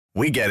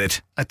We get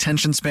it.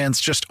 Attention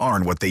spans just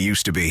aren't what they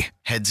used to be.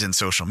 Heads in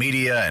social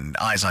media and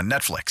eyes on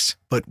Netflix.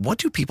 But what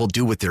do people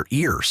do with their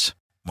ears?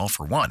 Well,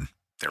 for one,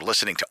 they're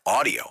listening to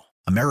audio.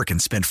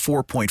 Americans spend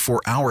 4.4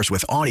 hours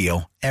with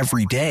audio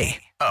every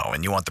day. Oh,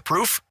 and you want the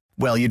proof?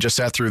 Well, you just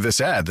sat through this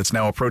ad that's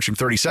now approaching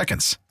 30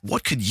 seconds.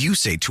 What could you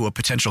say to a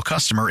potential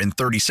customer in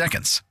 30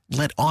 seconds?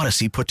 Let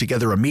Odyssey put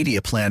together a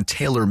media plan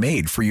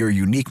tailor-made for your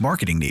unique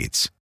marketing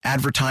needs.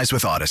 Advertise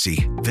with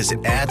Odyssey.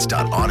 Visit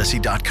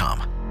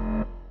ads.odyssey.com.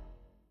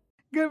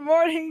 Good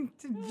morning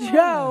to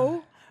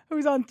Joe,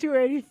 who's on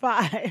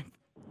 285.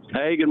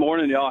 Hey, good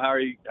morning, y'all. How are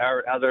you?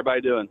 How's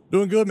everybody doing?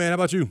 Doing good, man. How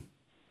about you?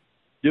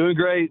 Doing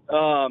great.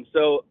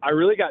 So I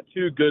really got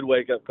two good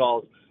wake-up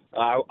calls.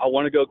 I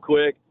want to go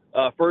quick.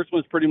 First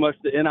one's pretty much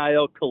the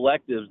NIL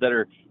collectives that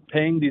are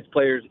paying these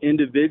players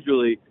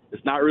individually.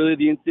 It's not really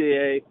the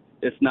NCAA.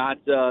 It's not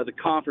the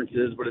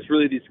conferences, but it's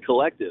really these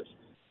collectives.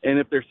 And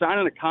if they're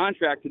signing a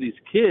contract to these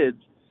kids,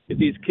 if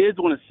these kids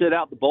want to sit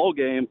out the bowl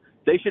game,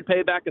 they should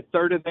pay back a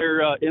third of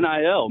their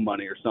NIL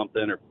money or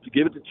something, or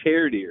give it to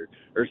charity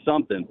or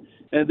something.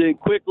 And then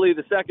quickly,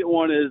 the second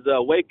one is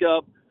wake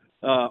up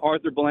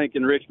Arthur Blank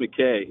and Rich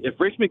McKay. If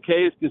Rich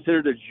McKay is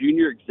considered a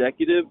junior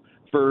executive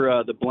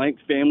for the Blank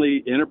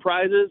family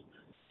enterprises,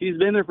 he's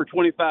been there for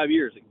 25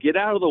 years. Get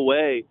out of the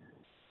way.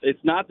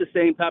 It's not the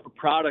same type of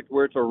product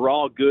where it's a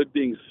raw good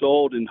being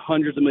sold and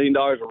hundreds of $1 million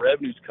of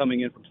revenues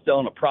coming in from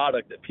selling a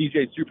product at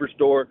PJ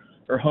Superstore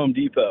or Home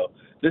Depot.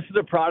 This is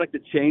a product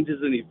that changes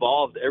and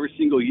evolves every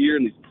single year,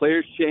 and these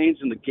players change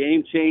and the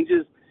game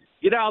changes.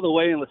 Get out of the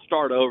way and let's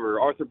start over.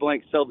 Arthur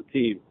Blank, sell the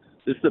team.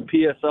 This is a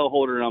PSL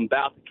holder, and I'm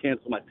about to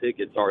cancel my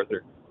tickets,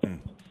 Arthur.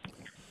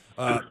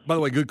 By the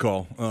way, good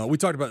call. We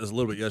talked about this a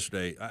little bit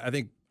yesterday. I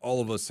think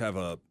all of us have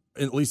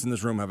at least in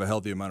this room, have a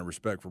healthy amount of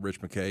respect for Rich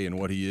McKay and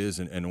what he is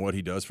and what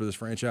he does for this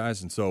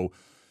franchise. And so,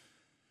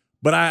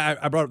 but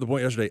I brought up the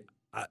point yesterday.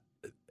 I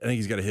think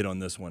he's got a hit on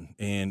this one,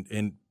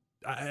 and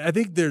I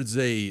think there's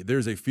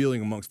a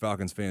feeling amongst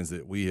Falcons fans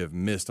that we have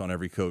missed on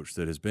every coach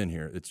that has been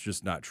here. It's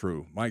just not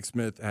true. Mike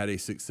Smith had a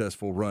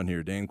successful run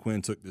here. Dan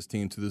Quinn took this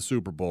team to the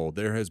Super Bowl.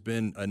 There has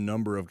been a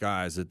number of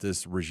guys that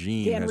this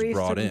regime Dan has Reeves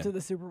brought took in him to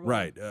the Super Bowl.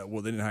 Right.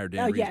 Well, they didn't hire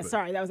Dan Reeves. Yeah,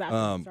 sorry, that was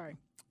after. Sorry.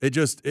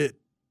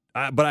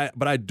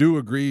 But I do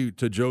agree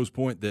to Joe's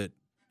point that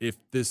if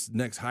this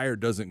next hire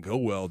doesn't go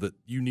well, that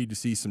you need to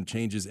see some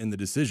changes in the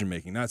decision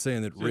making. Not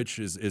saying that Rich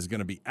is going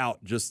to be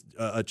out, just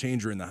a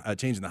change in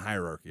the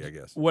hierarchy, I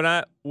guess.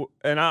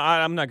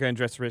 I'm not going to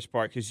address the Rich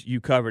part because you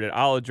covered it.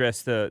 I'll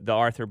address the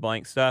Arthur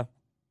Blank stuff.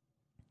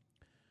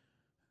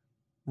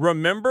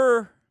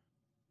 Remember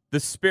the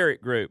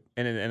Spirit Group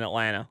in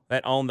Atlanta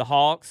that owned the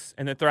Hawks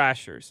and the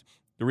Thrashers.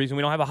 The reason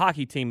we don't have a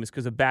hockey team is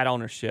because of bad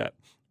ownership.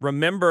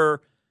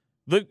 Remember,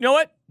 you know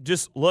what?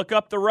 Just look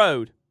up the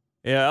road,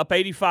 up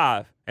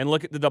 85, and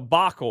look at the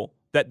debacle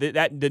that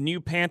the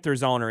new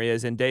Panthers owner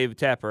is in Dave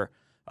Tepper,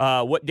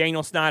 what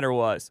Daniel Snyder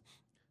was.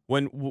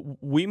 When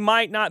we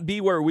might not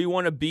be where we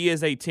want to be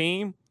as a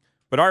team,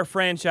 but our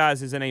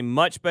franchise is in a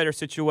much better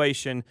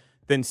situation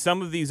than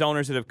some of these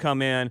owners that have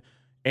come in,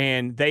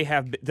 and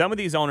some of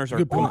these owners are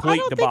complete debacles. I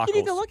don't think you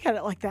need to look at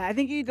it like that. I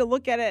think you need to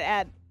look at it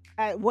at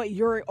what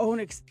your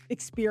own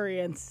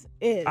experience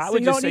is. I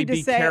would just say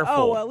be careful.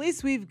 Oh, well, at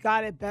least we've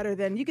got it better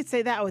than. You could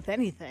say that with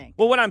anything.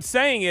 Well, what I'm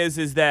saying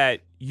is that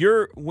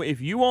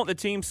if you want the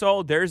team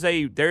sold, there's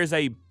a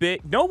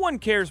bit. No one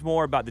cares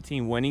more about the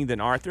team winning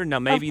than Arthur. Now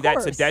maybe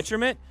that's a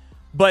detriment,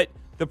 but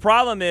the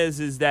problem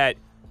is that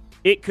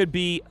it could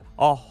be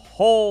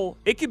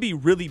it could be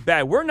really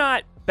bad. We're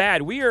not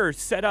bad. We are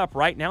set up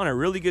right now in a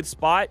really good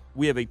spot.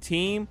 We have a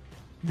team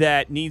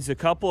that needs a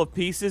couple of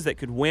pieces that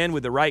could win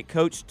with the right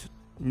coach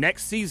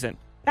next season.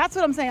 That's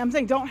what I'm saying. I'm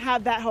saying don't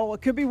have that whole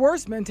it could be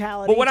worse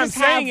mentality. But what I'm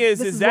saying is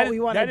that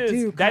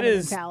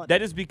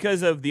is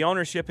because of the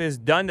ownership has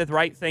done the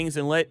right things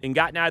and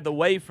gotten out of the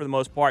way for the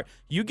most part.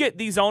 You get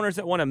these owners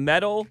that want to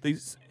meddle,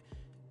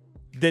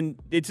 then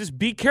it's just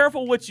be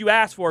careful what you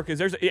ask for,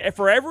 because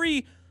for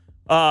every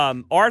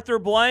Arthur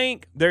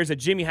Blank, there's a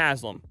Jimmy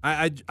Haslam.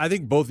 I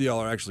think both of y'all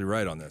are actually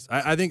right on this.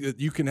 I think that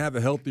you can have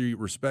a healthy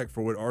respect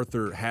for what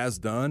Arthur has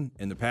done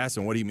in the past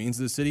and what he means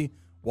to the city,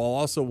 while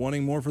also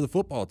wanting more for the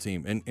football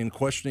team and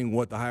questioning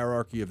what the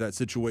hierarchy of that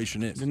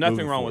situation is. There's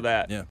nothing wrong with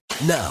that. Yeah.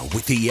 Now,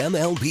 with the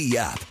MLB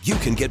app, you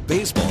can get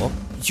baseball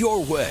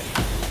your way.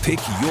 Pick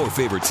your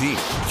favorite team,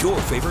 your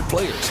favorite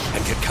players,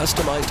 and get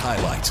customized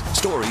highlights,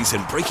 stories,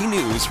 and breaking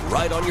news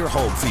right on your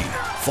home feed.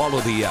 Follow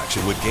the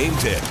action with Game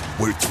Day,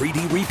 where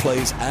 3D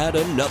replays add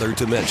another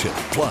dimension.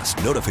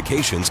 Plus,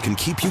 notifications can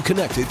keep you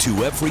connected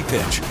to every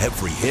pitch,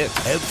 every hit,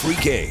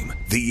 every game.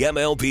 The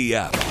MLB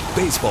app.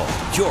 Baseball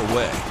your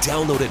way.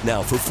 Download it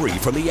now for free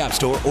from the App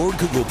Store or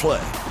Google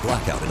Play.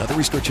 Blackout and other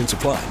restrictions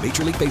apply.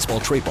 Major League Baseball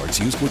trademarks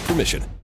used with permission.